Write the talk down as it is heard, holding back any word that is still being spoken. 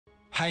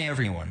Hi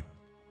everyone.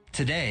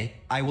 Today,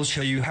 I will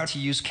show you how to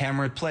use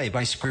Camera Play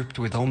by Script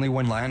with only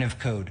one line of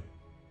code.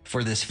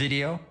 For this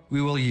video,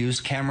 we will use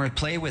Camera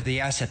Play with the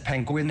asset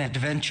Penguin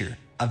Adventure,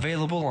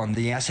 available on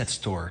the Asset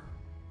Store.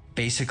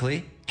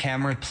 Basically,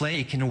 Camera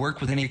Play can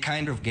work with any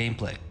kind of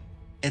gameplay.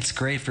 It's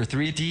great for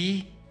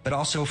 3D, but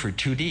also for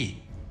 2D.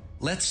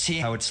 Let's see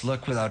how it's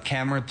look without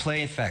Camera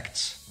Play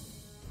effects.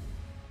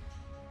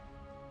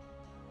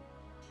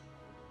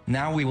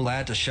 Now we will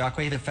add the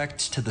shockwave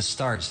effects to the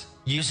stars,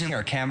 using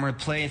our Camera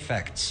Play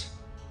effects.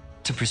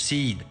 To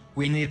proceed,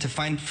 we need to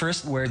find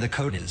first where the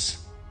code is.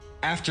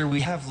 After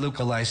we have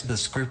localized the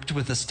script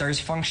with the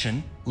stars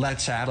function,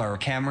 let's add our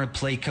Camera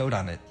Play code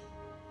on it.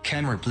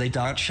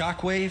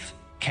 CameraPlay.shockwave,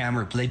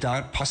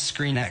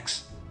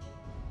 CameraPlay.PausScreenX.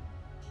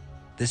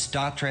 This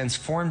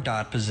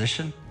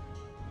 .transform.position,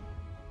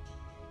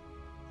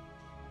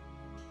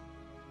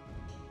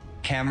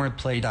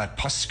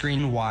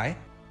 CameraPlay.PausScreenY.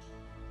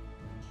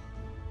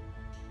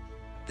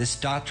 This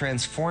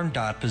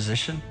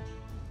 .transform.position,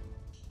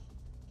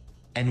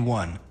 and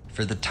 1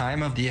 for the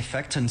time of the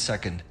effect in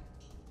second.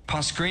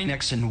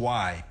 PausScreenX and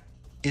Y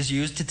is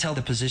used to tell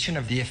the position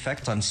of the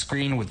effect on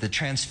screen with the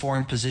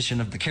transform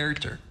position of the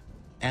character.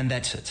 And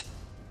that's it.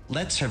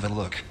 Let's have a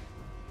look.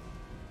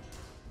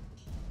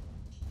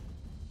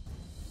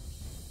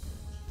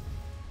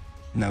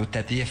 Note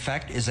that the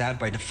effect is added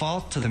by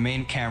default to the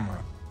main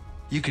camera.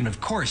 You can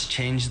of course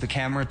change the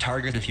camera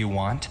target if you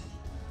want.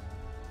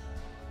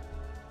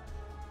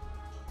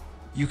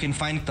 You can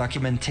find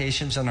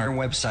documentations on our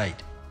website,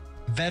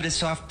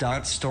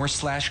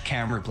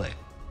 vetisoft.store/cameraplay.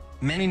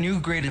 Many new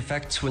great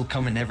effects will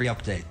come in every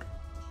update.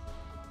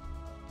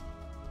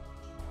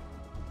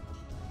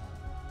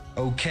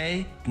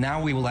 Okay, now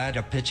we will add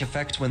a pitch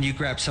effect when you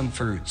grab some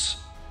fruits.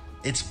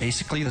 It's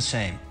basically the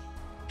same.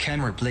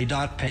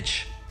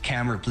 CameraPlay.pitch,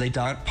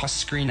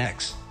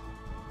 CameraPlay.PausScreenX.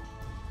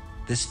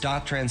 This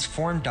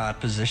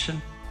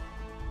 .transform.position,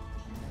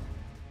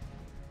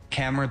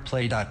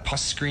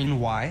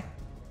 CameraPlay.PausScreenY.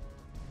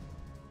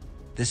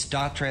 This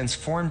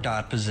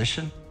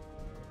 .transform.position,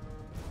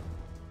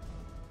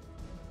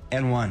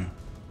 and 1.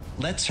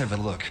 Let's have a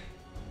look.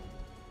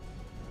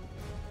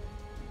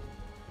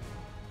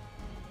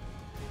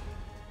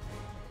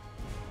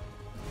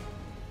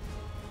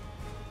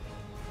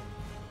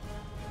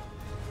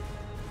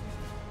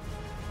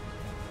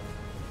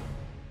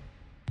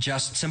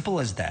 Just simple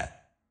as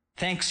that.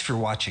 Thanks for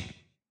watching.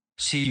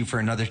 See you for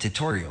another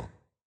tutorial.